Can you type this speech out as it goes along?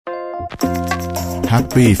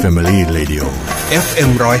Happy Family Radio FM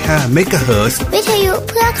 105 MHz วิทยุ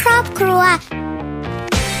เพื่อครอบครัว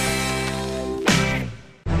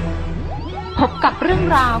พบกับเรื่อง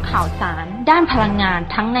ราวข่าวสารด้านพลังงาน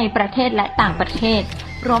ทั้งในประเทศและต่างประเทศ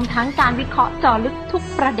รวมทั้งการวิเคราะห์เจาะลึกทุก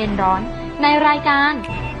ประเด็นร้อนในรายการ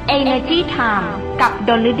Energy Time กับด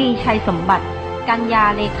ลฤดีชัยสมบัติกัญญา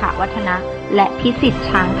เลขาวัฒนะและพิสิทธิ์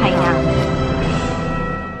ช้างไพงาม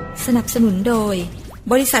สนับสนุนโดย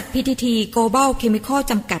บริษัท PTT Global Chemical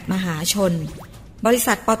จำกัดมหาชนบริ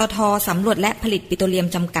ษัทปตท.สำรวจและผลิตปิโตรเลียม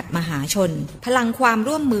จำกัดมหาชนพลังความ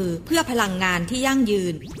ร่วมมือเพื่อพลังงานที่ยั่งยื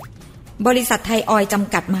นบริษัทไทยออยล์จ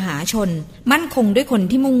ำกัดมหาชนมั่นคงด้วยคน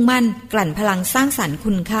ที่มุ่งมั่นกลั่นพลังสร้างสรรค์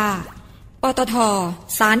คุณค่าปตท.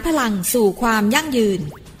สารพลังสู่ความยั่งยืน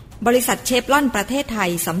บริษัทเชฟรอนประเทศไทย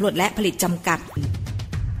สำรวจและผลิตจำกัด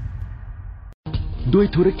ด้วย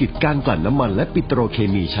ธุรกิจการกลั่นน้ำมันและปิโตรเค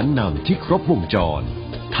มีชั้นนำที่ครบวงจร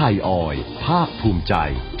ไทยออยล์ภาคภูมิใจ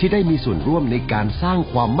ที่ได้มีส่วนร่วมในการสร้าง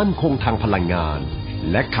ความมั่นคงทางพลังงาน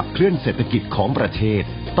และขับเคลื่อนเศรษฐกิจของประเทศ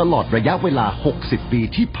ตลอดระยะเวลา60ปี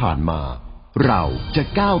ที่ผ่านมาเราจะ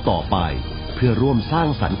ก้าวต่อไปเพื่อร่วมสร้าง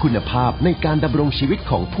สรรค์คุณภาพในการดำรงชีวิต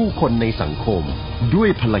ของผู้คนในสังคมด้วย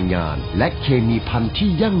พลังงานและเคมีภัณฑ์ที่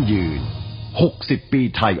ยั่งยืน60ปี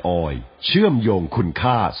ไทยออยล์เชื่อมโยงคุณ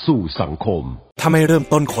ค่าสู่สังคมถ้าไม่เริ่ม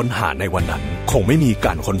ต้นค้นหาในวันนั้นคงไม่มีก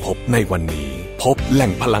ารค้นพบในวันนี้พบแหล่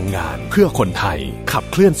งพลังงานเพื่อคนไทยขับ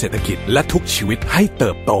เคลื่อนเศรษฐกิจและทุกชีวิตให้เ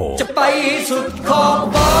ติบโตจะไปสุดขอบ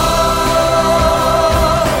ฟ้า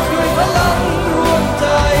ด้วยพลังรวมใจ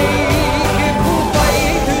คือผู้ไป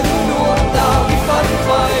ถึงดวงดาวที่ฝันใ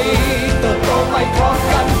ฝ่เติบโตไปพร้อม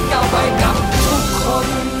กันก้าวไปกับทุกคน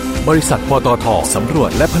บริษัทปตท.สำรวจ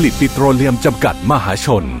และผลิตปิโตรเลียมจำกัดมหาช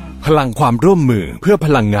นพลังความร่วมมือเพื่อพ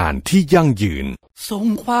ลังงานที่ยั่งยืนส่ง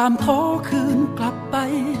ความท้อคืนกลับไป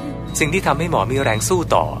สิ่งที่ทำให้หมอมีแรงสู้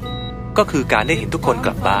ต่อก็คือการได้เห็นทุกคนก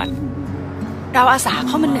ลับบ้านเราอาสาเ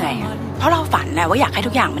ข้ามาเหนื่อยเพราะเราฝันนะว่าอยากให้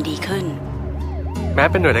ทุกอย่างมันดีขึ้นแม้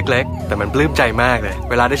เป็นหน่วยเล็กๆแต่มันปลื้มใจมากเลย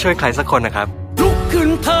เวลาได้ช่วยใครสักคนนะครับลุกขึ้น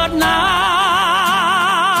เถิดนะ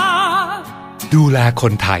ดูแลค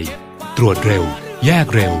นไทยตรวจเร็วแยก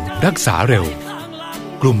เร็วรักษาเร็ว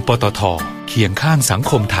กลุ่มปตท.เคียงข้างสัง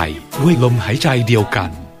คมไทยด้วยลมหายใจเดียวกัน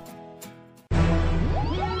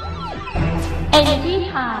Energy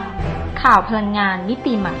Time ข่าวพลังงานมิ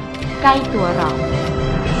ติใหม่ใกล้ตัวเรา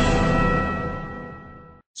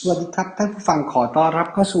สวัสดีครับท่านผู้ฟังขอต้อนรับ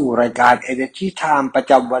เข้าสู่รายการ Energy Time ประ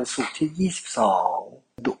จำวันศุกร์ที่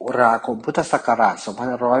22ตุลาคมพุทธศักราช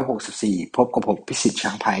2564พบกับผมพิสิทธิ์ช้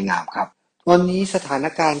างพายงามครับวันนี้สถาน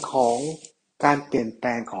การณ์ของการเปลี่ยนแปล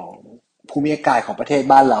งของภูมิอากาศของประเทศ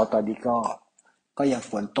บ้านเราตอนนี้ก็ยัง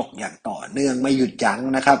ฝนตกอย่างต่อเนื่องไม่หยุดยั้ง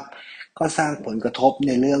นะครับก็สร้างผลกระทบใ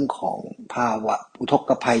นเรื่องของภาวะอุทก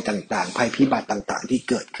ภัยต่างๆภัยพิบัติต่างๆที่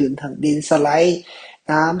เกิดขึ้นทั้งดินสไลด์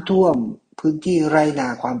น้ำท่วมพื้นที่ไร่นา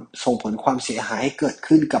ความส่งผลความเสียหายให้เกิด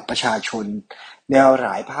ขึ้นกับประชาชนในหล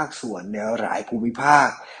ายภาคส่วนในหลายภูมิภาค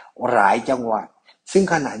หลายจังหวัดซึ่ง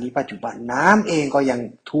ขณะนี้ปัจจุบันน้ำเองก็ยัง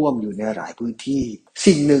ท่วมอยู่ในหลายพื้นที่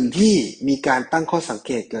สิ่งหนึ่งที่มีการตั้งข้อสังเ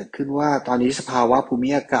กตเกิดขึ้นว่าตอนนี้สภาวะภูมิ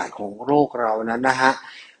อากาศของโลกเรานั้นนะฮะ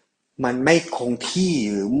มันไม่คงที่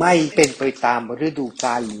หรือไม่เป็นไปตามฤดูก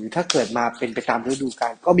าลหรือถ้าเกิดมาเป็นไปตามฤดูกา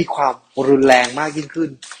ลก็มีความรุนแรงมากยิ่งขึ้น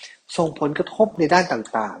ส่งผลกระทบในด้าน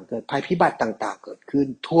ต่างๆเกิดภัยพิบัติต่างๆเกิดขึ้น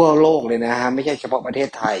ทั่วโลกเลยนะฮะไม่ใช่เฉพาะประเทศ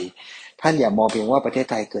ไทยท่านอย่ามองเพียงว่าประเทศ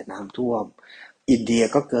ไทยเกิดน้ำท่วมอินเดีย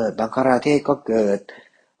ก็เกิดบังคลาเทศก็เกิด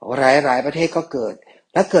หลายประเทศก็เกิด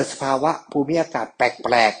และเกิดสภาวะภูมิอากาศแป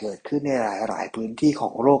ลกๆเกิดขึ้นในหลายพื้นที่ขอ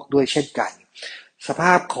งโลกด้วยเช่นกันสภ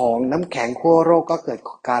าพของน้ำแข็งขั้วโลกก็เกิด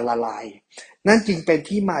การละลายนั่นจึงเป็น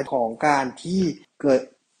ที่มาของการที่เกิด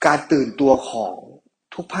การตื่นตัวของ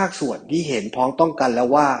ทุกภาคส่วนที่เห็นพ้องต้องกันแล้ว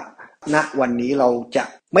ว่าณวันนี้เราจะ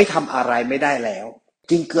ไม่ทำอะไรไม่ได้แล้ว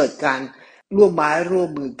จึงเกิดการร่วมไม้ร่วม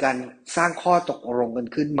มือกันสร้างข้อตกลงกัน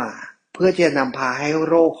ขึ้นมาเพื่อจะนำพาให้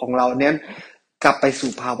โลกของเราเนี้ยกลับไป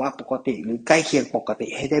สู่ภาวะปกติหรือใกล้เคียงปกติ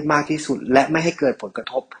ให้ได้มากที่สุดและไม่ให้เกิดผลกระ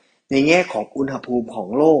ทบในแง่ของอุณหภูมิของ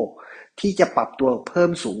โลกที่จะปรับตัวเพิ่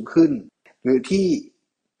มสูงขึ้นหรือที่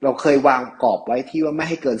เราเคยวางกรอบไว้ที่ว่าไม่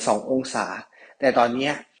ให้เกิน2องศาแต่ตอนนี้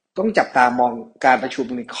ต้องจับตามองการประชุม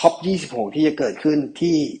ใน COP26 ที่จะเกิดขึ้น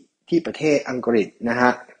ที่ประเทศอังกฤษนะฮ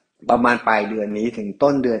ะประมาณปลายเดือนนี้ถึง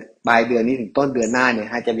ต้นเดือนปลายเดือนนี้ถึงต้นเดือนหน้าเนี่ย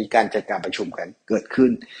ฮะจะมีการจัดการประชุมกันเกิดขึ้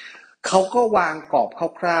นเขาก็วางกรอบ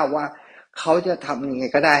คร่าวๆว่าเขาจะทำยังไง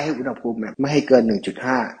ก็ได้ให้อุณหภูมิไม่ให้เกิน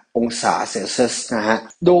 1.5 องศาเซลเซียสนะฮะ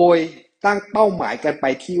โดยตั้งเป้าหมายกันไป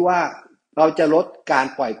ที่ว่าเราจะลดการ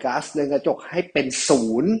ปล่อยก๊าซเรือนกระจกให้เป็นศู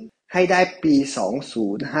นย์ให้ได้ปี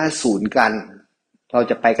2050กันเรา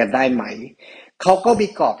จะไปกันได้ไหม เขาก็มี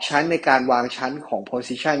กรอบชั้นในการวางชั้นของ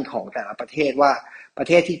position ของแต่ละประเทศว่าประเ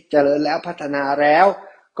ทศที่เจริญแล้วพัฒนาแล้ว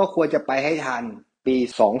ก็ควรจะไปให้ทันปี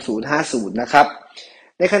 2050 นะครับ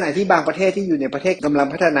ในขณะที่บางประเทศที่อยู่ในประเทศกำลัง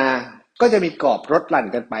พัฒนาก็จะมีกรอบลดหลั่น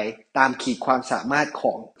กันไปตามขีดความสามารถข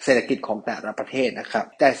องเศรษฐกิจของแต่ละประเทศนะครับ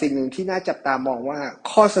แต่สิ่งหนึ่งที่น่าจับตามองว่า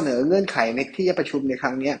ข้อเสนอเงื่อนไขในที่จะประชุมในค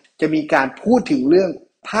รั้งนี้จะมีการพูดถึงเรื่อง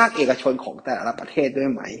ภาคเอกชนของแต่ละประเทศด้วย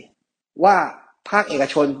ไหมว่าภาคเอก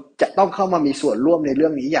ชนจะต้องเข้ามามีส่วนร่วมในเรื่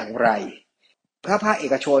องนี้อย่างไรถ้าภาคเอ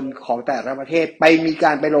กชนของแต่ละประเทศมีก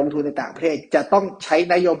ารไปลงทุนในต่างประเทศจะต้องใช้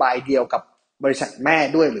นโยบายเดียวกับบริษัทแม่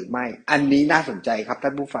ด้วยหรือไม่อันนี้น่าสนใจครับท่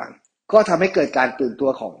านผู้ฟังก็ทำให้เกิดการตื่นตัว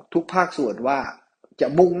ของทุกภาคส่วนว่าจะ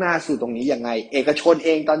มุ่งหน้าสู่ตรงนี้ยังไงเอกชนเอ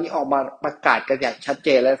งตอนนี้ออกมาประกาศกันอย่างชัดเจ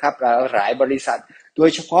นแล้วครับหลายบริษัทโดย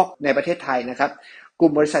เฉพาะในประเทศไทยนะครับกลุ่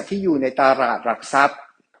มบริษัทที่อยู่ในตลาดหลักทรัพย์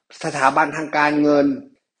สถาบันทางการเงิน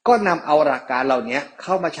ก็นำเอาหลักการเหล่านี้เ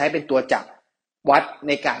ข้ามาใช้เป็นตัวจับวัดใ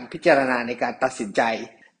นการพิจารณาในการตัดสินใจ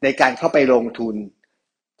ในการเข้าไปลงทุน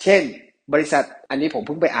เช่นบริษัทอันนี้ผมเ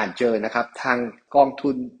พิ่งไปอ่านเจอนะครับทางกองทุ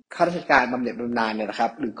นข้าราชการบำเหน็จบำนาญเนี่ยนะครั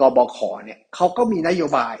บหรือกบข.เนี่ยเขาก็มีนโย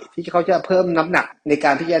บายที่เขาจะเพิ่มน้ำหนักในก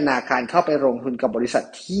ารพิจารณาการเข้าไปลงทุนกับบริษัท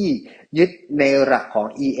ที่ยึดในหลักของ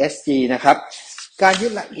ESG นะครับการยึ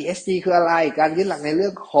ดหลัก ESG คืออะไรการยึดหลักในเรื่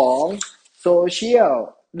องของโซเชียล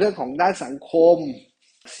เรื่องของด้านสังคม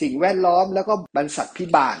สิ่งแวดล้อมแล้วก็บรรษัทพิ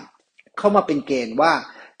บาลเข้ามาเป็นเกณฑ์ว่า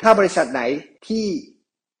ถ้าบริษัทไหนที่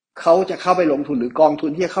เขาจะเข้าไปลงทุนหรือกองทุน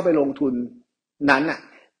ที่จะเข้าไปลงทุนนั้นน่ะ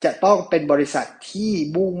จะต้องเป็นบริษัทที่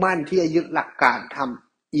มุ่งมั่นที่จะยึดหลักการท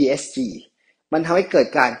ำ ESG มันทำให้เกิด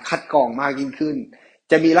การคัดกรองมากยิ่งขึ้น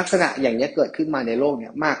จะมีลักษณะอย่างนี้เกิดขึ้นมาในโลกเนี่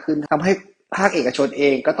ยมากขึ้นทำให้ภาคเอกชนเอ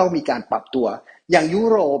งก็ต้องมีการปรับตัวอย่างยุ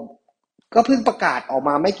โรปก็เพิ่งประกาศออกม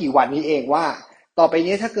าไม่กี่วันนี้เองว่าต่อไป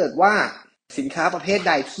นี้ถ้าเกิดว่าสินค้าประเภทใ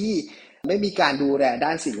ดที่ไม่มีการดูแลด้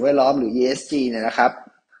านสิ่งแวดล้อมหรือ ESG เนี่ยนะครับ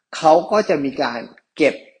เขาก็จะมีการเก็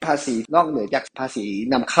บภาษีนอกเหนือจากภาษี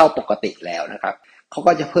นำเข้าปกติแล้วนะครับเขา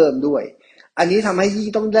ก็จะเพิ่มด้วยอันนี้ทำให้ยิ่ง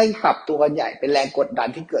ต้องเร่งปรับตัวกันใหญ่เป็นแรงกดดัน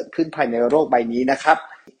ที่เกิดขึ้นภายในโลกใบนี้นะครับ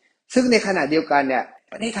ซึ่งในขณะเดียวกันเนี่ย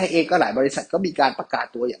ประเทศไทยเองก็หลายบริษัทก็มีการประกาศ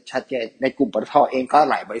ตัวอย่างชัดเจนในกลุ่มปตท.เองก็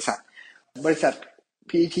หลายบริษัท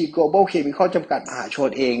PTT Global Chemical จำกัดมหาชน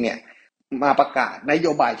เองเนี่ยมาประกาศนโย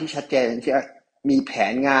บายที่ชัดเจนที่มีแผ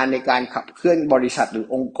นงานในการขับเคลื่อนบริษัทหรือ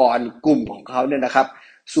องค์กรกลุ่มของเขาเนี่ยนะครับ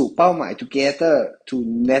สู่เป้าหมาย Together to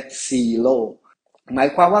Net Zero หมาย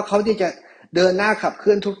ความว่าเขาที่จะเดินหน้าขับเค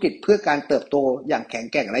ลื่อนธุรกิจเพื่อการเติบโตอย่างแข็ง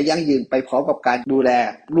แกร่งและยั่งยืนไปพร้อมกับการดูแล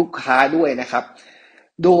ลูกค้าด้วยนะครับ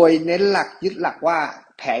โดยเน้นหลักยึดหลักว่า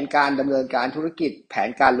แผนการดำเนินการธุรกิจแผน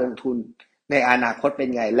การลงทุนในอนาคตเป็น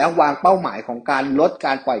ไงแล้ววางเป้าหมายของการลดก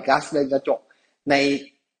ารปล่อยก๊าซเรือนกระจกใน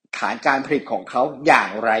ฐานการผลิตของเขาอย่าง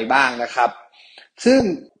ไรบ้างนะครับซึ่ง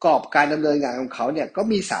กรอบการดำเนินงานของเขาเนี่ยก็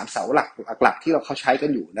มี3เสาหลักที่เขาใช้กัน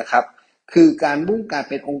อยู่นะครับคือการมุ่งการ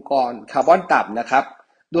เป็นองค์กรคาร์บอนต่ำนะครับ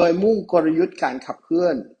โดยมุ่งกลยุทธ์การขับเคลื่อ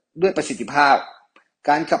นด้วยประสิทธิภาพ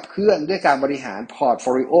การขับเคลื่อนด้วยการบริหารพอร์ตโฟ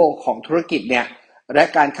ลิโอของธุรกิจเนี่ยและ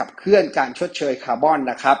การขับเคลื่อนการชดเชยคาร์บอน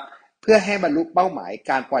นะครับเพื่อให้บรรลุเป้าหมาย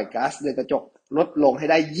การปล่อยก๊าซเรือนกระจกลดลงให้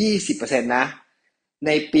ได้ 20% นะใ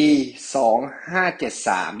นปี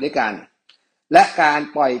 2573 ด้วยกันและการ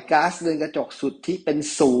ปล่อยก๊าซเรือนกระจกสุทธิเป็น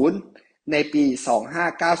0ในปี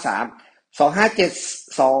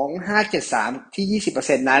 2593 ที่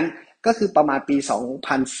 20% นั้นก็คือประมาณปี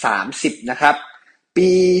 2030 นะครับปี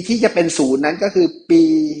ที่จะเป็น0นั้นก็คือปี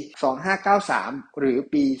 2593 หรือ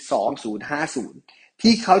ปี 2050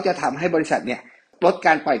 ที่เขาจะทำให้บริษัทเนี่ยลดก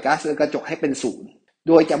ารปล่อยก๊าซเรือนกระจกให้เป็น0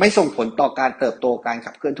โดยจะไม่ส่งผลต่อการเติบโตการ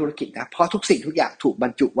ขับเคลื่อนธุรกิจนะเพราะทุกสิ่งทุกอย่างถูกบร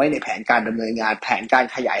รจุไว้ในแผนการดำเนินงานแผนการ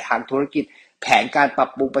ขยายทางธุรกิจแผนการปรับ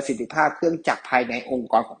ปรุงประสิทธิภาพเครื่องจักรภายในองค์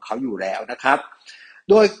กรของเขาอยู่แล้วนะครับ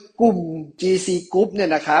โดยกลุ่ม GC Group เนี่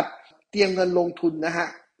ยนะครับเตรียมเงินลงทุนนะฮะ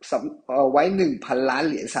ไว้ 1,000 ล้านเ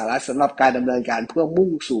หรียญสหรัฐสำหรับการดำเนินการเพื่อมุ่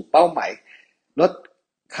งสู่เป้าหมายลด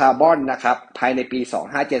คาร์บอนนะครับภายในปี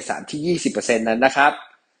 2573 ที่ 20% นั้นนะครับ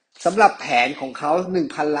สำหรับแผนของเขา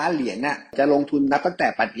 1,000 ล้านเหรียญน่ะจะลงทุนนับตั้งแต่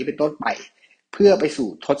ปัจจุบันเป็นต้นไปเพื่อไปสู่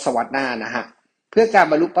ทศวรรษหน้านะฮะเพื่อการ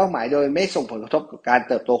บรรลุเป้าหมายโดยไม่ส่งผลกระทบกับการ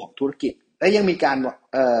เติบโตของธุรกิจและยังมีการ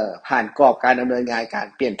ผ่านกรอบการดำเนินงานการ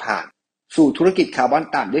เปลี่ยนผ่านสู่ธุรกิจคาร์บอน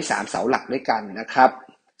ต่ำด้วย3เสาหลักด้วยกันนะครับ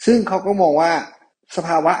ซึ่งเขาก็มองว่าสภ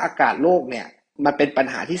าวะอากาศโลกเนี่ยมันเป็นปัญ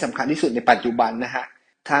หาที่สำคัญที่สุดในปัจจุบันนะฮะ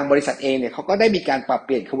ทางบริษัทเองเนี่ยเขาก็ได้มีการปรับเป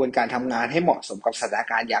ลี่ยนกระบวนการทำงานให้เหมาะสมกับสถาน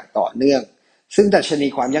การณ์อย่างต่อเนื่องซึ่งดัชนี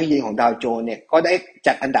ความยั่งยืนของดาวโจนส์เนี่ยก็ได้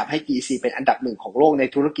จัดอันดับให้ GC เป็นอันดับ1ของโลกใน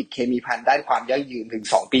ธุรกิจเคมีภัณฑ์ด้านความยั่งยืนถึง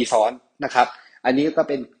2 ปีซ้อนนะครับอันนี้ก็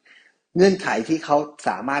เป็นเงื่อนไขที่เขาส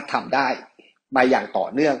ามารถทำได้มาอย่างต่อ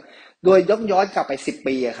เนื่องโดยย้อนกลับไป10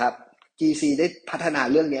 ปีครับ GC ได้พัฒนา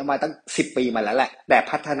เรื่องนี้มาตั้ง10 ปีมาแล้วแหละแต่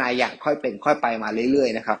พัฒนาอย่างค่อยเป็นค่อยไปมาเรื่อย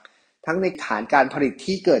ๆนะครับทั้งในฐานการผลิต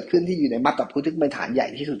ที่เกิดขึ้นที่อยู่ในมาบตาพุธซึ่งเป็นฐานใหญ่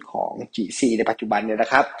ที่สุดของ GC ในปัจจุบันเนี่ยน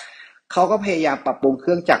ะครับเขาก็พยายามปรับปรุงเค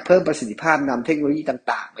รื่องจักรเพิ่มประสิทธิภาพนำเทคโนโลยี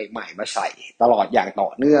ต่างๆใหม่ๆมาใส่ตลอดอย่างต่อ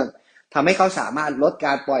เนื่องทำให้เขาสามารถลดก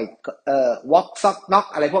ารปล่อยวอล์กซ็อกน็อก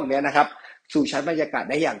อะไรพวกนี้นะครับสู่ชั้นบรรยากาศ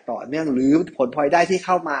ได้อย่างต่อเนื่องหรือผลพลอยได้ที่เ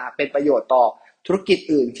ข้ามาเป็นประโยชน์ต่อธุรกิจ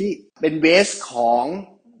อื่นที่เป็นเวสของ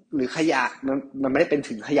หรือขยะมันไม่ได้เป็น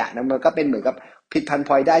ถึงขยะนะมันก็เป็นเหมือนกับผลิตภัณฑ์พ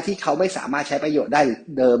ลอยได้ที่เขาไม่สามารถใช้ประโยชน์ได้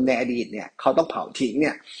เดิมในอดีตเนี่ยเขาต้องเผาทิ้งเ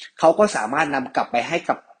นี่ยเขาก็สามารถนำกลับไปให้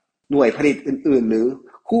กับหน่วยผลิตอื่นๆหรือ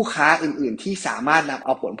คู่ค้าอื่นๆที่สามารถนำเอ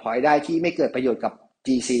าผลพลอยได้ที่ไม่เกิดประโยชน์กับ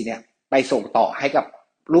GC เนี่ยไปส่งต่อให้กับ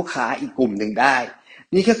ลูกค้าอีกกลุ่มหนึ่งได้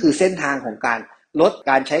นี่ก็คือเส้นทางของการลด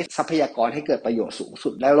การใช้ทรัพยากรให้เกิดประโยชน์สูงสุ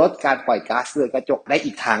ดและลดการปล่อยก๊าซเรือนกระจกได้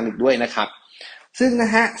อีกทางหนึ่งด้วยนะครับซึ่งน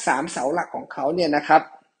ะฮะ3 เสาหลักของเขาเนี่ยนะครับ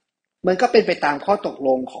มันก็เป็นไปตามข้อตกล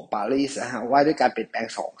งของปารีสนะฮะว่าด้วยการเปลี่ยนแปลง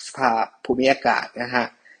2 สภาพภูมิอากาศนะฮะ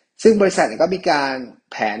ซึ่งบริษัทก็มีการ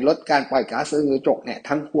แผนลดการปล่อยก๊าซเรือนกระจกเนี่ย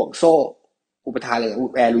ทั้งห่วงโซ่อุปทานเลย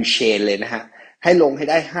value chain เลยนะฮะให้ลงให้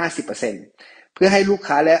ได้ 50% เพื่อให้ลูก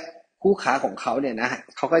ค้าและคู่ค้าของเขาเนี่ยนะ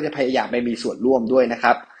เขาก็จะพยายามไปมีส่วนร่วมด้วยนะค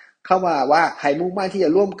รับเข้ามาว่าใครมุ่งมั่นที่จะ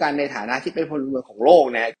ร่วมกันในฐานะที่เป็นพลเมืองของโลก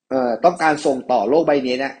เนี่ยต้องการส่งต่อโลกใบ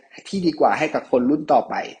นี้นะที่ดีกว่าให้กับคนรุ่นต่อ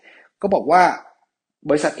ไปก็บอกว่า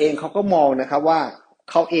บริษัทเองเขาก็มองนะครับว่า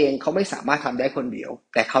เขาเองเขาไม่สามารถทำได้คนเดียว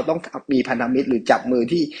แต่เขาต้องมีพันธมิตรหรือจับมือ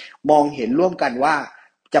ที่มองเห็นร่วมกันว่า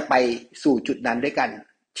จะไปสู่จุดนั้นด้วยกัน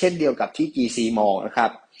เช่นเดียวกับที่ GC มองนะครั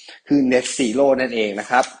บคือ Net Zero นั่นเองนะ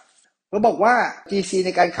ครับก็บอกว่า GC ใน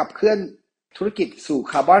การขับเคลื่อนธุรกิจสู่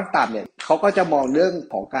คาร์บอนต่ำเนี่ยเขาก็จะมองเรื่อง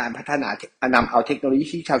ของการพัฒนานำเอาเทคโนโลยี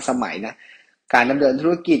ที่ทันสมัยนะการดำเนินธุ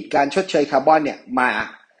รกิจการชดเชยคาร์บอนเนี่ยมา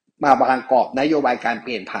ประกอบนโยบายการเป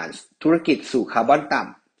ลี่ยนผ่านธุรกิจสู่คาร์บอนต่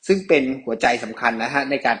ำซึ่งเป็นหัวใจสำคัญนะฮะ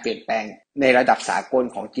ในการเปลี่ยนแปลงในระดับสากล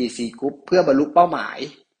ของ GC Group เพื่อบรรลุเป้าหมาย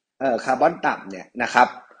คาร์บอนต่ำเนี่ยนะครับ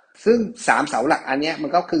ซึ่ง3 เสาหลักอันนี้มั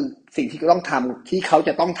นก็คือสิ่งที่ต้องทำที่เขาจ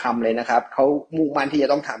ะต้องทำเลยนะครับเขามุ่งมั่นที่จะ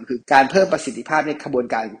ต้องทำคือการเพิ่มประสิทธิภาพในกระบวน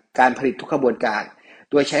การผลิตทุกกระบวนการ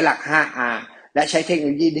โดยใช้หลัก 5R และใช้เทคโน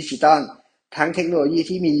โลยีดิจิทัลทั้งเทคโนโลยี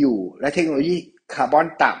ที่มีอยู่และเทคโนโลยีคาร์บอน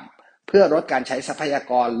ต่ำเพื่อลดการใช้ทรัพยา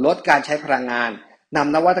กรลดการใช้พลังงานน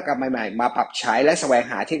ำนวัตกรรมใหม่ๆมาปรับใช้และแสวง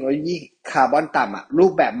หาเทคโนโลยีคาร์บอนต่ำรู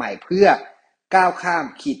ปแบบใหม่เพื่อก้าวข้าม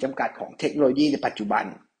ขีดจำกัดของเทคโนโลยีในปัจจุบัน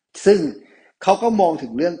ซึ่งเขาก็มองถึ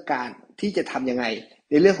งเรื่องการที่จะทำยังไง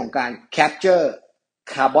ในเรื่องของการ capture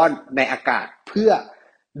คาร์บอนในอากาศเพื่อ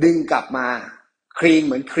ดึงกลับมาคลีนเ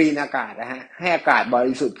หมือนคลีนอากาศนะฮะให้อากาศบ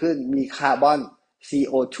ริสุทธิ์ขึ้นมีคาร์บอน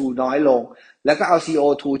CO2 น้อยลงแล้วก็เอา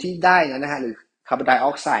CO2 ที่ได้นะฮะหรือคาร์บอนไดอ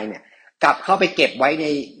อกไซด์เนี่ยกลับเข้าไปเก็บไว้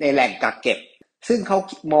ในแหล่งกักเก็บซึ่งเขา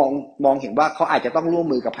มองเห็นว่าเขาอาจจะต้องร่วม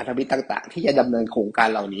มือกับพันธมิตรต่างๆที่จะดำเนินโครงการ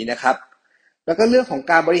เหล่านี้นะครับแล้วก็เรื่องของ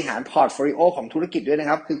การบริหารพอร์ตโฟลิโอของธุรกิจด้วยนะ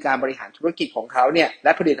ครับคือการบริหารธุรกิจของเขาเนี่ยแล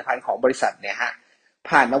ะผลิตภัณฑ์ของบริษัทเนี่ยฮะ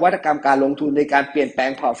ผ่านนวัตกรรมการลงทุนในการเปลี่ยนแปล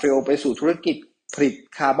งพอร์ตโฟลิโอไปสู่ธุรกิจผลิต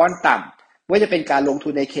คาร์บอนต่ำไม่ว่าจะเป็นการลงทุ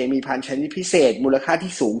นในเคมีภัณฑ์ชนิดพิเศษมูลค่า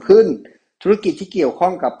ที่สูงขึ้นธุรกิจที่เกี่ยวข้อ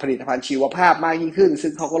งกับผลิตภัณฑ์ชีวภาพมากยิ่งขึ้นซึ่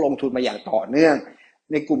งเขาก็ลงทุนมาอย่างต่อเนื่อง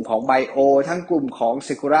ในกลุ่มของไบโอทั้งกลุ่มของ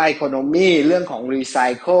Circular Economy เรื่องของ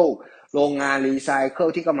Recycle โรงงาน Recycle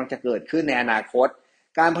ที่กำลังจะเกิดขึ้นในอนาคต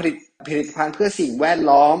การผลิตภัณฑ์เพื่อสิ่งแวด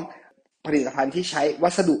ล้อมผลิตภัณฑ์ที่ใช้วั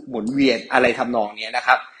สดุหมุนเวียนอะไรทำนองนี้นะค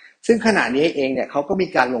รับซึ่งขณะนี้เองเนี่ยเขาก็มี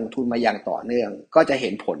การลงทุนมาอย่างต่อเนื่องก็จะเห็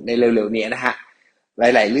นผลในเร็วๆนี้นะฮะห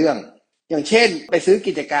ลายๆเรื่องอย่างเช่นไปซื้อ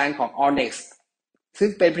กิจการของ Onyx ซึ่ง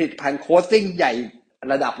เป็นผลิตภัณฑ์โคตติ้งใหญ่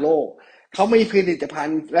ระดับโลกเขามีผลิตภัณ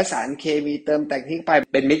ฑ์และสารเคมีเติมแต่งทิ้งไป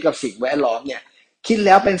เป็นมิตรกับสิ่งแวดล้อมเนี่ยคิดแ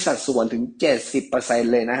ล้วเป็นสัดส่วนถึง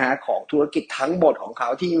 70% เลยนะฮะของธุรกิจทั้งหมดของเขา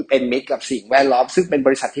ที่เป็นมิตรกับสิ่งแวดล้อมซึ่งเป็นบ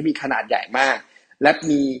ริษัทที่มีขนาดใหญ่มากและ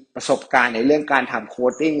มีประสบการณ์ในเรื่องการทำโค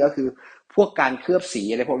ตติ้งก็คือพวกการเคลือบสี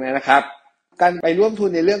อะไรพวกนี้นะครับการไปร่วมทุน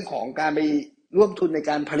ในเรื่องของการไปร่วมทุนใน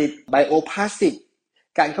การผลิตไบโอพลาสติก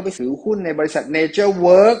การเข้าไปซื้อหุ้นในบริษัท Nature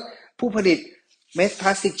Work ผู้ผลิตเม็ดพล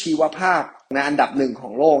าสติกชีวภาพในอันดับ1ขอ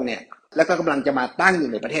งโลกเนี่ยแล้วก็กำลังจะมาตั้งอ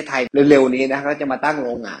ยู่ในประเทศไทยเร็วๆนี้นะก็จะมาตั้งโร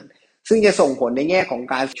งงานซึ่งจะส่งผลในแง่ของ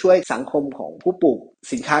การช่วยสังคมของผู้ปลูก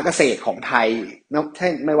สินค้าเกษตรของไทย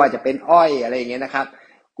ไม่ว่าจะเป็นอ้อยอะไรอย่างเงี้ยนะครับ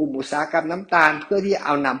กลุ่มอุตสาหกรรมน้ำตาลเพื่อที่เอ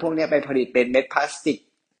านำพวกนี้ไปผลิตเป็นเม็ดพลาสติก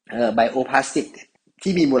ไบโอพลาสติก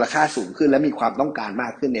ที่มีมูลค่าสูงขึ้นและมีความต้องการมา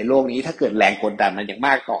กขึ้นในโลกนี้ถ้าเกิดแรงกดดันมันอย่างม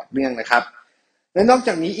ากต่อเนื่องนะครับและนอกจ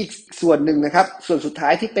ากนี้อีกส่วนหนึ่งนะครับส่วนสุดท้า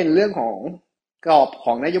ยที่เป็นเรื่องของกรอบข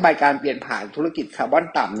องนโยบายการเปลี่ยนผ่านธุรกิจคาร์บอน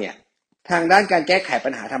ต่ำเนี่ยทางด้านการแก้ไขปั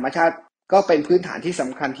ญหาธรรมชาติก็เป็นพื้นฐานที่ส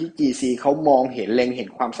ำคัญที่ GC เขามองเห็นเล็งเห็น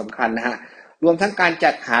ความสำคัญนะฮะ รวมทั้งการ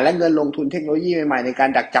จัดหาและเงินลงทุนเทคโนโลยีใหม่ๆในการ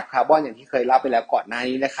ดักจับคาร์บอนอย่างที่เคยเล่าไปแล้วก่อนหน้า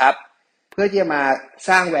นี้นะครับเพื่อที่จะมา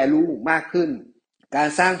สร้าง value มากขึ้นการ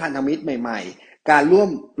สร้างพันธมิตรใหม่ๆการร่วม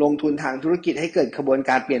ลงทุนทางธุรกิจให้เกิดกระบวน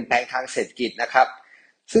การเปลี่ยนแปลงทางเศรษฐกิจนะครับ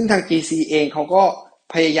ซึ่งทาง GC เองเขาก็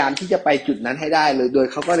พยายามที่จะไปจุดนั้นให้ได้เลยโดย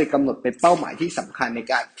เขาก็เลยกำหนดเป็นเป้าหมายที่สำคัญใน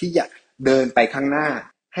การที่จะเดินไปข้างหน้า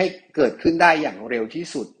ให้เกิดขึ้นได้อย่างเร็วที่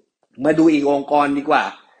สุดมาดูอีกองค์กรดีกว่า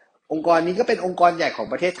องค์กรนี้ก็เป็นองค์กรใหญ่ของ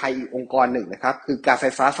ประเทศไทยอีกองค์กรหนึ่งนะครับคือการไฟ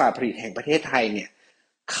ฟ้าฝ่ายผลิตแห่งประเทศไทยเนี่ย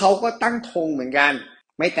เขาก็ตั้งธงเหมือนกัน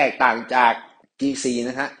ไม่แตกต่างจาก GC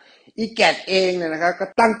นะฮะEGAT เองเนี่ยนะครับก็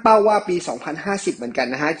ตั้งเป้าว่าปี 2050 เหมือนกัน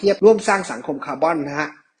นะฮะที่จะร่วมสร้างสังคมคาร์บอนนะฮะ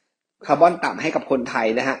คาร์บอนต่ำให้กับคนไทย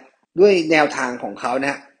นะฮะด้วยแนวทางของเขาน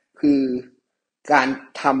ะฮะคือการ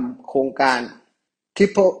ทำโครงการ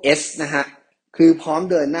Triple S นะฮะคือพร้อม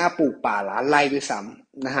เดินหน้าปลูกป่าล้านไร่ด้วยซ้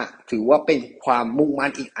ำนะฮะถือว่าเป็นความมุ่งมั่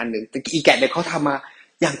นอีกอันหนึ่งแต่EGATเนี่ยเขาทำมา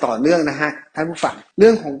อย่างต่อเนื่องนะฮะท่านผู้ฟังเรื่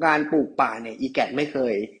องของการปลูกป่าเนี่ยEGATไม่เค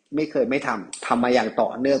ยไม่ทำมาอย่างต่อ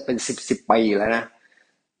เนื่องเป็น10 ปีแล้วนะ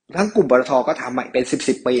ทั้งกลุ่มปตท.ก็ทำมาเป็น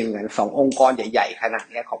10 ปีเหมือนกัน2องค์กรใหญ่ๆขนาด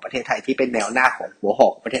นี้ของประเทศไทยที่เป็นแนวหน้าของหัวหอ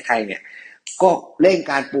กประเทศไทยเนี่ยก็เร่ง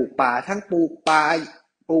การปลูกป่าทั้งปลูก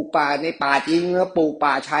ป่าในป่าจริงแล้วปลูก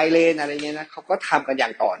ป่าชายเลนอะไรเงี้ยนะเขาก็ทำกันอย่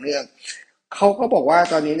างต่อเนื่องเขาก็บอกว่า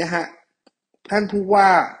ตอนนี้นะฮะท่านผู้ว่า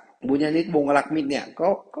บุญญนิตวงศ์รักมิตรเนี่ย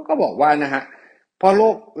ก็บอกว่านะฮะเพราะโล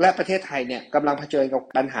กและประเทศไทยเนี่ยกำลังเผชิญกับ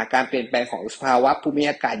ปัญหาการเปลี่ยนแปลงของสภาวะภูมิ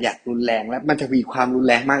อากาศอย่างรุนแรงและมันจะมีความรุน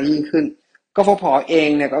แรงมากยิ่งขึ้นกฟผ.เอง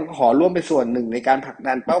เนี่ยก็ขอร่วมเป็นส่วนหนึ่งในการผลัก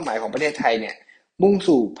ดันเป้าหมายของประเทศไทยเนี่ยมุ่ง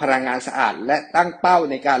สู่พลังงานสะอาดและตั้งเป้า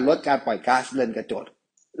ในการลดการปล่อยก๊าซเรือนกระจก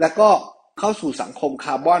แล้วก็เข้าสู่สังคมค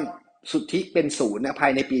าร์บอนสุทธิเป็นศูนย์ภา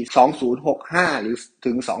ยในปี 2065 หรือ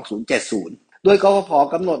ถึง 2070 โดยกฟผ.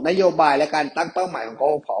กำหนดนโยบายและการตั้งเป้าหมายของก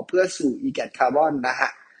ฟผ.เพื่อสู่ EGAT คาร์บอนนะฮะ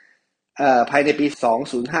ภายในปี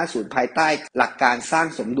 2050 ภายใต้หลักการสร้าง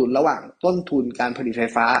สมดุลระหว่างต้นทุนการผลิตไฟ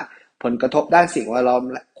ฟ้าผลกระทบด้านสิ่งแวดล้อม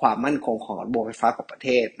และความมั่นคงของระบบไฟฟ้าของประเท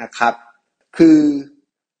ศนะครับคือ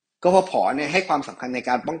กฟผ.เนี่ยให้ความสำคัญใน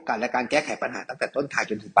การป้องกันและการแก้ไขปัญหาตั้งแต่ต้นทาง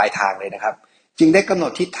จนถึงปลายทางเลยนะครับจึงได้กำหน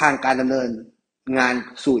ดทิศทางการดำเนินงาน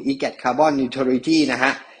สู่ EGAT Carbon Neutrality นะฮ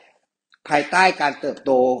ะภายใต้การเติบโ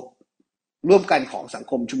ตร่วมกันของสัง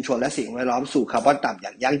คมชุมชนและสิ่งแวดล้อมสู่คาร์บอนต่ำอย่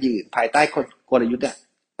างยั่งยืนภายใต้กลยุทธ์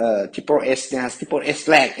Triple S นะ Triple S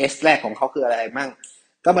แรกของเขาคืออะไรมั่ง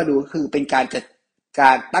ก็มาดูคือเป็นการจัดก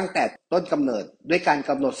ารตั้งแต่ต้นกำเนิดด้วยการ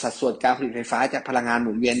กำหนดสัดส่วนการผลิตไฟฟ้าจากพลังงานห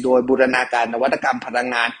มุนเวียนโดยบูรณาการนวัตกรรมพลัง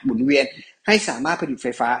งานหมุนเวียนให้สามารถผลิตไฟ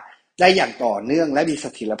ฟ้าได้อย่างต่อเนื่องและมีเส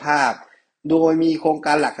ถียรภาพโดยมีโครงก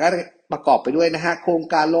ารหลักและประกอบไปด้วยนะฮะโครง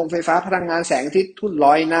การโรงไฟฟ้าพลังงานแสงอาทิตย์ทุ่นล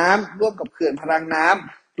อยน้ำร่วมกับเขื่อนพลังน้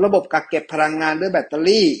ำระบบกักเก็บพลังงานด้วยแบตเตอ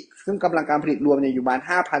รี่ซึ่งกำลังการผลิตรวมอยู่ประมาณ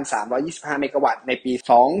 5,325 เมกะวัตต์ในปี 2036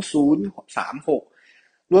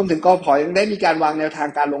 รวมถึงกฟผ.ยังได้มีการวางแนวทาง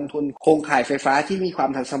การลงทุนโครงข่ายไฟฟ้าที่มีความ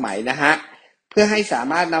ทันสมัยนะฮะเพื่อให้สา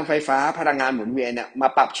มารถนำไฟฟ้าพลังงานหมุนเวียนมา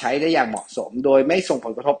ปรับใช้ได้อย่างเหมาะสมโดยไม่ส่งผ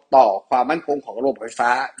ลกระทบต่อความมั่นคงของระบบไฟฟ้า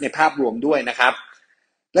ในภาพรวมด้วยนะครับ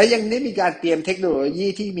และยังได้มีการเตรียมเทคโนโลยี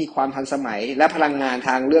ที่มีความทันสมัยและพลังงานท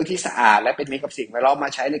างเลือกที่สะอาดและเป็นมิตรกับสิ่งแวดล้อมมา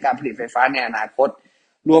ใช้ในการผลิตไฟฟ้าในอนาคต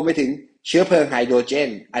รวมไปถึงเชื้อเพลิงไฮโดรเจน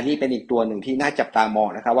อันนี้เป็นอีกตัวหนึ่งที่น่าจับตามอง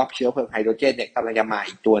นะครับว่าเชื้อเพลิงไฮโดรเจนเนี่ยกำลังจะมา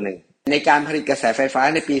อีกตัวหนึ่งในการผลิตกระแสไฟฟ้า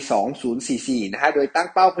ในปี 2044 นะฮะโดยตั้ง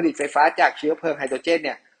เป้าผลิตไฟฟ้าจากเชื้อเพลิงไฮโดรเจนเ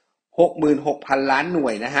นี่ย 66,000 ล้านหน่ว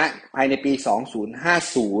ยนะฮะภายในปี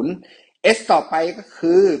 2050 S ต่อไปก็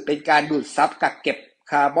คือเป็นการดูดซับกักเก็บ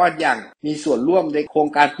คาร์บอนอย่างมีส่วนร่วมในโครง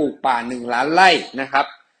การปลูกป่า1 ล้านไร่นะครับ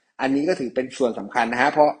อันนี้ก็ถือเป็นส่วนสำคัญนะฮะ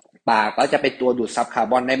เพราะป่าก็จะเป็นตัวดูดซับคาร์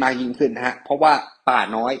บอนได้มากยิ่งขึ้นนะฮะเพราะว่าป่า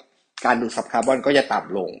น้อยการดูดซับคาร์บอนก็จะต่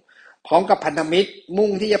ำลงพร้อมกับพันธมิตรมุ่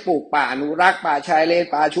งที่จะปลูกป่าอนุรักษ์ป่าชายเลน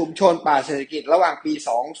ป่าชุมชนป่าเศรษฐกิจระหว่างปี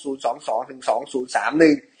 2022 ถึง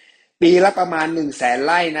 2031 ปีละประมาณ 100,000 ไ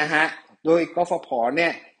ร่นะฮะโดยกฟผ.เนี่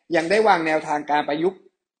ยยังได้วางแนวทางการประยุกต์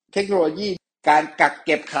เทคโนโลยีการกักเ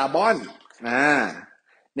ก็บคาร์บอน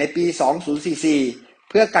ในปี 2044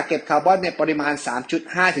 เพื่อกักเก็บคาร์บอนในปริมาณ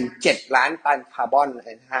 3.5 ถึง 7 ล้านตันคาร์บอนเล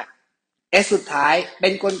ยนะฮะสุดท้ายเป็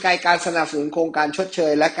นกลไกการสนับสนุนโครงการชดเช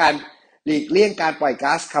ยและการหลีกเลี่ยงการปล่อย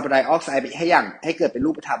ก๊าซคาร์บอนไดออกไซด์ให้เกิดเป็น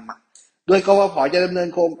รูปธรรมโดยกฟผ.จะดำเนิน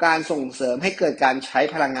โครงการส่งเสริมให้เกิดการใช้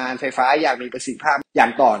พลังงานไฟฟ้าอย่างมีประสิทธิภาพอย่า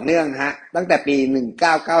งต่อเนื่องนะฮะตั้งแต่ปี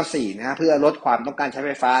 1994 นะฮะเพื่อลดความต้องการใช้ไ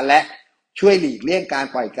ฟฟ้าและช่วยหลีกเลี่ยงการ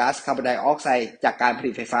ปล่อยก๊าซคาร์บอนไดออกไซด์จากการผ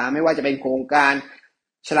ลิตไฟฟ้าไม่ว่าจะเป็นโครงการ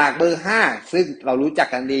ฉลากเบอร์ 5 ซึ่งเรารู้จัก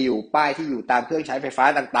กันดีอยู่ป้ายที่อยู่ตามเครื่องใช้ไฟฟ้า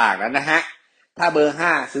ต่างๆแล้วนะฮะถ้าเบอร์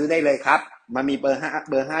 5 ซื้อได้เลยครับมันมีเบอ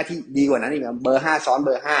ร์ 5ที่ดีกว่านั้นอีกเบอร์ 5 ซ้อนเบ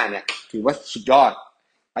อร์ 5 เนี่ยถือว่าสุดยอด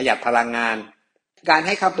ประหยัดพลังงานการใ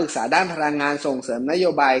ห้คำปรึกษาด้านพลังงานส่งเสริมนโย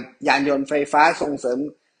บายยานยนต์ไฟฟ้าส่งเสริม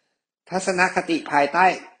ทัศนคติภายใต้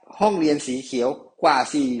ห้องเรียนสีเขียวกว่า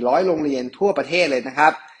400โรงเรียนทั่วประเทศเลยนะครั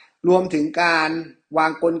บรวมถึงการวา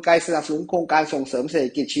งกลไกสนับสนุนโครงการส่งเสริมเศรษฐ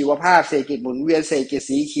กิจชีวภาพเศรษฐกิจหมุนเวียนเศรษฐกิจ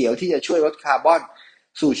สีเขียวที่จะช่วยลดคาร์บอน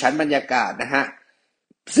สู่ชั้นบรรยากาศนะฮะ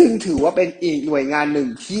ซึ่งถือว่าเป็นอีกหน่วยงานหนึ่ง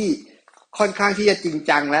ที่ค่อนข้างที่จะจริง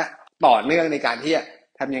จังและต่อเนื่องในการที่จะ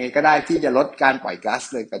ทำยังไงก็ได้ที่จะลดการปล่อยก๊าซ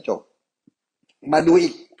เรือนกระจกมาดูอี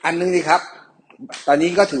กอันนึงดีครับตอนนี้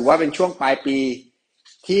ก็ถือว่าเป็นช่วงปลายปี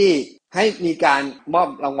ที่ให้มีการมอบ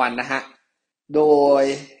รางวัลนะฮะโดย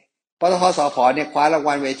ปตท.สผ.เนี่ยคว้าราง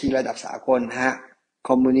วัลเวทีระดับสากลฮะ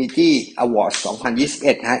Community Awards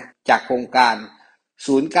 2021 ฮะจากโครงการ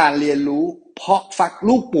ศูนย์การเรียนรู้เพาะฟัก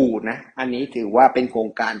ลูกปูนะอันนี้ถือว่าเป็นโคร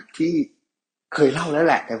งการที่เคยเล่าแล้ว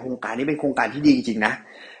แหละแต่โครงการนี้เป็นโครงการที่ดีจริงๆนะ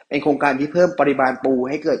เป็นโครงการที่เพิ่มปริมาณปู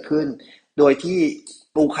ให้เกิดขึ้นโดยที่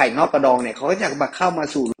ปูไข่นอกกระดองเนี่ยเขาก็จะมาเข้ามา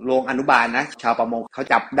สู่โรงอนุบาลนะชาวประมงเขา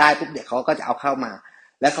จับได้ปุ๊บเด็กเขาก็จะเอาเข้ามา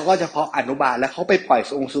แล้วเขาก็จะเพาะอนุบาลแล้วเขาไปปล่อย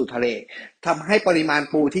ลงสู่ทะเลทำให้ปริมาณ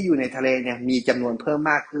ปูที่อยู่ในทะเลเนี่ยมีจำนวนเพิ่ม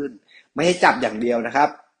มากขึ้นไม่ให้จับอย่างเดียวนะครับ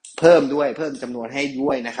เพิ่มจำนวนให้ด้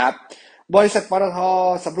วยนะครับบริษัทปตท.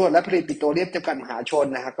สำรวจและผลิตปิโตรเลียมจำกัดมหาชน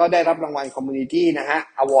นะฮะก็ได้รับรางวัล Community นะฮะ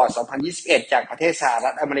Award 2021 จากประเทศสหรั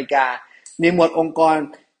ฐอเมริกาในหมวดองค์กร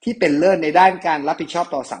ที่เป็นเลิศในด้านการรับผิดชอบ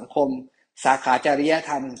ต่อสังคมสาขาจริยธ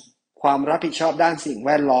รรมความรับผิดชอบด้านสิ่งแ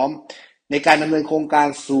วดล้อมในการดำเนินโครงการ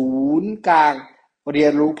ศูนย์กลางเรีย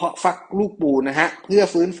นรู้เพาะฟักลูกปูนะฮะเพื่อ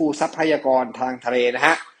ฟื้นฟูทรัพยากรทางทะเลนะฮ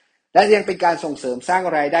ะและยังเป็นการส่งเสริมสร้าง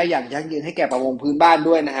รายได้อย่างยั่งยืนให้แก่ประมงพื้นบ้าน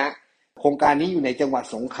ด้วยนะฮะโครงการนี้อยู่ในจังหวัด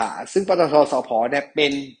สงขลาซึ่งปตท.สผ.เนี่ยเป็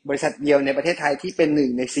นบริษัทเดียวในประเทศไทยที่เป็น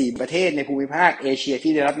1ใน4ประเทศในภูมิภาคเอเชีย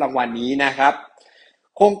ที่ได้รับรางวัลนี้นะครับ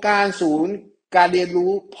โครงการศูนย์การเรียน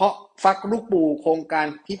รู้เพาะฟักลูกปูโครงการ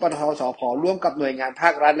ที่ปตท.สผ.ร่วมกับหน่วยงานภา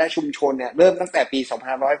ครัฐและชุมชนเนี่ยเริ่มตั้งแต่ปี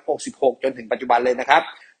2566จนถึงปัจจุบันเลยนะครับ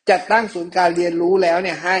จัดตั้งศูนย์การเรียนรู้แล้วเ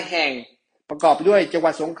นี่ย5แห่งประกอบด้วยจังห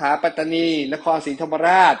วัดสงขลาปัตตานีนครศรีธรรมร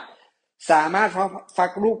าชสามารถฟั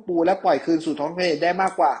กลูกปูและปล่อยคืนสู่ท้องทะเลได้มา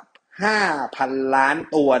กกว่า 5,000 ล้าน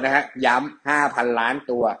ตัวนะฮะย้ำ 5,000 ล้าน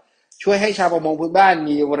ตัวช่วยให้ชาวประมงพื้นบ้าน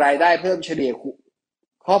มีรายได้เพิ่มเฉลี่ย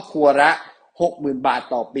ครอบครัวละ 60,000 บาท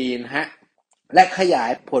ต่อปีนะฮะและขยา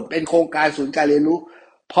ยผลเป็นโครงการศูนย์การเรียนรู้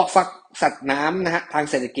เพาะฟักสัตว์น้ำนะฮะทาง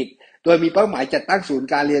เศรษฐกิจโดยมีเป้าหมายจัดตั้งศูนย์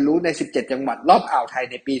การเรียนรู้ใน17จังหวัดรอบอ่าวไทย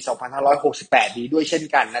ในปี2568นี้ด้วยเช่น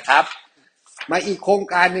กันนะครับมาอีกโครง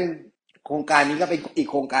การนึงโครงการนี้ก็เป็นอีก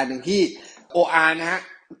โครงการนึงที่ OR นะฮะ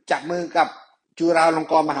จับมือกับจุฬาลง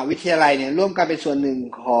กรณ์มหาวิทยาลัยเนี่ยร่วมกันเป็นส่วนหนึ่ง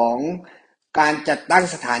ของการจัดตั้ง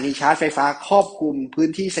สถานีชาร์จไฟฟ้าครอบคลุมพื้น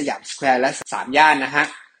ที่สยามสแควร์และ3ย่านนะฮะ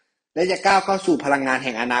และจะก้าวเข้าสู่พลังงานแ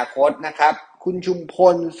ห่งอนาคตนะครับคุณชุมพ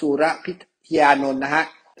ลสุรพิทยานนท์นะฮะ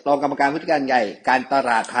รองกรรมการผู้จัดการใหญ่การต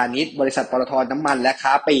ลาดพาณิชย์บริษัทปตท.น้ำมันและค้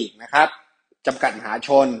าปลีกนะครับจำกัดมหาช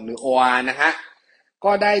นหรือ OR นะฮะ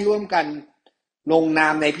ก็ได้ร่วมกันลงนา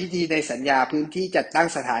มในพิธีในสัญญาพื้นที่จัดตั้ง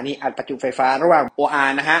สถานีอัดประจุไฟฟ้าระหว่าง OR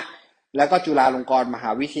นะฮะแล้วก็จุฬาลงกรณ์มหา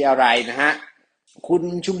วิทยาลัยนะฮะคุณ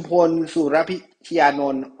ชุมพลสุรพิทยาน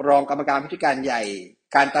นท์รองกรรมการผู้จัดการใหญ่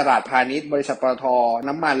การตลาดพาณิชย์บริษัทปตท.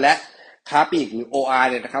น้ำมันและค้าปลีกหรือ OR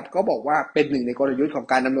เนี่ยนะครับก็บอกว่าเป็นหนึ่งในกลยุทธ์ของ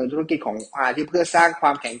การดำเนินธุรกิจของ OR ที่เพื่อสร้างคว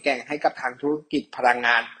ามแข็งแกร่งให้กับทางธุรกิจพลังง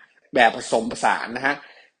านแบบผสมผสานนะฮะ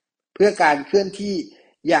เพื่อการเคลื่อนที่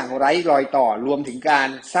อย่างไร้รอยต่อรวมถึงการ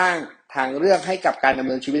สร้างทางเลือกให้กับการดำเ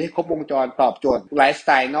นินชีวิตให้ครบวงจรตอบโจทย์ไลฟ์สไ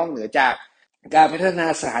ตล์นอกเหนือจากการพัฒนา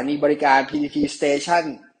สถานีบริการ PTT Station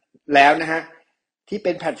แล้วนะฮะที่เ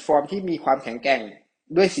ป็นแพลตฟอร์มที่มีความแข็งแกร่ง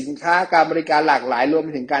ด้วยสินค้าการบริการหลากหลายรวม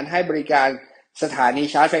ถึงการให้บริการสถานี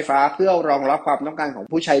ชาร์จไฟฟ้าเพื่อรองรับความต้องการของ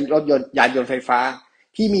ผู้ใช้รถยนต์ยานยนต์ไฟฟ้า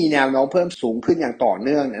ที่มีแนวโน้มเพิ่มสูงขึ้นอย่างต่อเ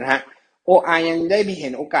นื่องนะฮะ OR ยังได้มีเห็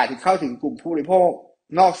นโอกาสที่เข้าถึงกลุ่มผู้บริโภค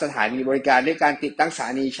นอกสถานีบริการด้วยการติดตั้งสถา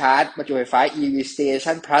นีชาร์จประจุไฟฟ้า EV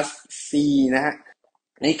Station Plus C นะฮะ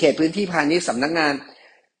ในเขตพื้นที่พาณิชย์สำนักงาน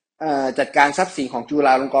จัดการทรัพย์สินของจุฬ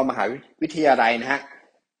าลงกรณ์มหาวิทยาลัยนะฮะ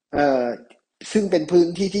ซึ่งเป็นพื้น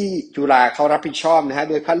ที่ที่จุฬาเขารับผิดชอบนะฮะ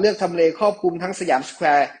โดยคัดเลือกทำเลครอบคลุมทั้งสยามสแคว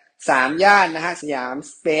ร์3ย่านนะฮะสยาม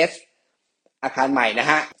สเปซอาคารใหม่นะ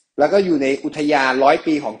ฮะแล้วก็อยู่ในอุทยาน100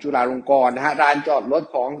ปีของจุฬาลงกรณ์นะฮะลานจอดรถ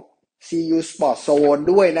ของ CU Sport Zone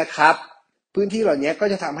ด้วยนะครับพื้นที่เหล่านี้ก็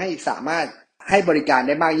จะทำให้สามารถให้บริการไ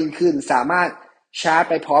ด้มากยิ่งขึ้นสามารถชาร์จ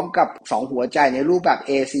ไปพร้อมกับ2หัวจ่ายในรูปแบบ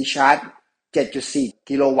AC Charge 7.4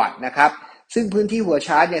 กิโลวัตต์นะครับซึ่งพื้นที่หัวช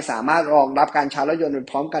าร์จเนี่ยสามารถรองรับการชาร์จรถยนต์ไป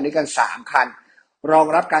พร้อมกันด้วยกัน3คันรอง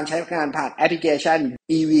รับการใช้งานผ่านแอปพลิเคชัน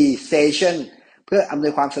EV Station เพื่ออำน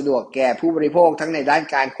วยความสะดวกแก่ผู้บริโภคทั้งในด้าน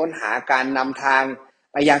การค้นหาการนำทาง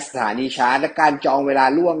ไปยังสถานีชาร์จและการจองเวลา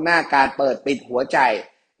ล่วงหน้าการเปิดปิดหัวจ่าย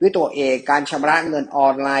ด้วยตัวเองการชำระเงินออ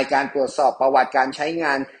นไลน์การตรวจสอบประวัติการใช้ง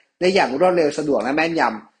านได้อย่างรวดเร็วสะดวกและแม่นย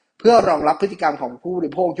ำ เพื่อรองรับพฤติกรรมของผู้บ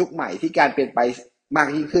ริโภคยุคใหม่ที่การเปลี่ยนไปมาก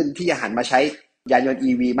ยิ่งขึ้นที่จะหันมาใช้ยานยนต์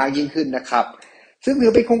EV มากยิ่งขึ้นนะครับซึ่งถื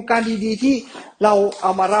อเป็นโครงการดีๆที่เราเอ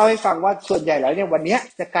ามาเล่าให้ฟังว่าส่วนใหญ่แล้วเนี่ยวันนี้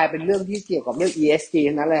จะกลายเป็นเรื่องที่เกี่ยวกับเรื่อง ESG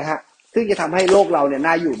นั้นเลยฮะซึ่งจะทำให้โลกเราเนี่ย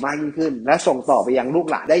น่าอยู่มากยิ่งขึ้นและส่งต่อไปยังลูก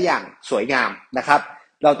หลานได้อย่างสวยงามนะครับ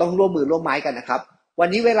เราต้องร่วมมือร่วมไม้กันนะครับวัน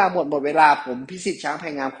นี้เวลาหมดเวลาผมพิสิทธิ์ช้างพา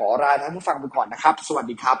ยงามขอลาท่านผู้ฟังไปก่อนนะครับสวัส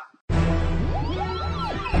ดีครับ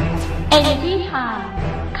Energy Time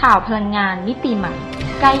ข่าวพลังงานมิติใหม่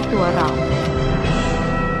ใกล้ตัวเรา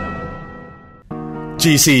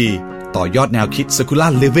GC ต่อยอดแนวคิด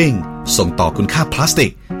Circular Living ส่งต่อคุณค่าพลาสติ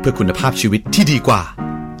กเพื่อคุณภาพชีวิตที่ดีกว่า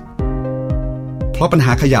เพราะปัญห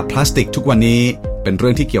าขยะพลาสติกทุกวันนี้เป็นเรื่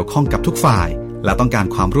องที่เกี่ยวข้องกับทุกฝ่ายและต้องการ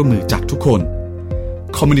ความร่วมมือจากทุกคน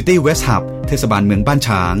Community Waste Hub เทศบาลเมืองบ้านฉ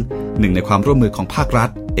างหนึ่งในความร่วมมือของภาครัฐ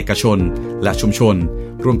เอกชนและชุมชน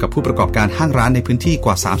ร่วมกับผู้ประกอบการห้างร้านในพื้นที่ก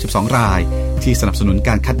ว่า32รายที่สนับสนุนก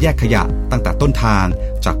ารคัดแยกขยะตั้งแต่ต้นทาง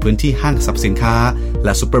จากพื้นที่ห้างสรรพสินค้าแล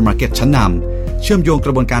ะซุปเปอร์มาร์เก็ตชั้นนำเชื่อมโยงก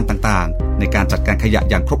ระบวนการต่างๆในการจัดการขยะ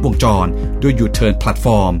อย่างครบวงจรด้วย U-Turn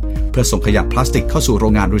Platform เพื่อส่งขยะพลาสติกเข้าสู่โร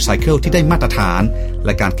งงานรีไซเคิลที่ได้มาตรฐานแล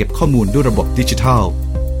ะการเก็บข้อมูลด้วยระบบดิจิทัล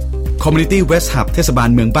Community Waste Hub เทศบาล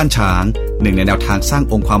เมืองบ้านฉางหนึ่งในแนวทางสร้าง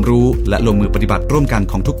องค์ความรู้และลงมือปฏิบัติร่วมกัน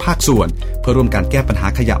ของทุกภาคส่วนเพื่อร่วมกันแก้ปัญหา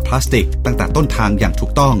ขยะพลาสติกตั้งแต่ต้นทางอย่างถู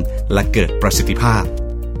กต้องและเกิดประสิทธิภาพ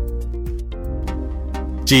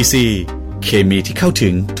GC เคมีที่เข้าถึ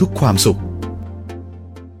งทุกความสุข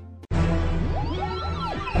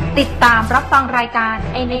ติดตามรับฟังรายการ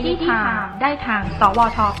Energy Time ได้ทางสว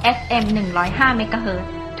ท FM 105 เมกะเฮิรตซ์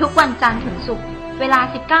ทุกวันจันทร์ถึงศุกร์เวลา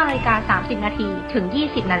 19:30 น. ถึง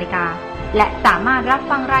 20:00 น. และสามารถรับ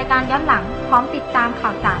ฟังรายการย้อนหลังพร้อมติดตามข่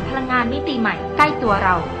าวสารพลังงานมิติใหม่ใกล้ตัวเร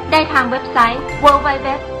าได้ทางเว็บไซต์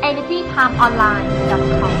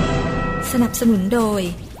www.energytimeonline.com สนับสนุนโดย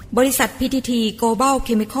บริษัท PTT Global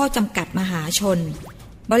Chemical จำกัดมหาชน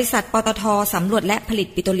บริษัทปตท.สำรวจและผลิต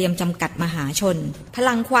ปิโตรเลียมจำกัดมหาชนพ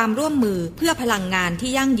ลังความร่วมมือเพื่อพลังงาน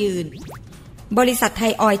ที่ยั่งยืนบริษัทไท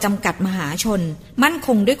ยออยล์จำกัดมหาชนมั่นค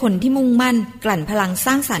งด้วยคนที่มุ่งมั่นกลั่นพลังส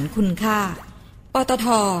ร้างสรรค์คุณค่าปตท.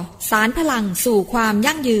สารพลังสู่ความ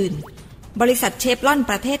ยั่งยืนบริษัทเชฟรอน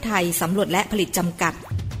ประเทศไทยสำรวจและผลิตจำกัด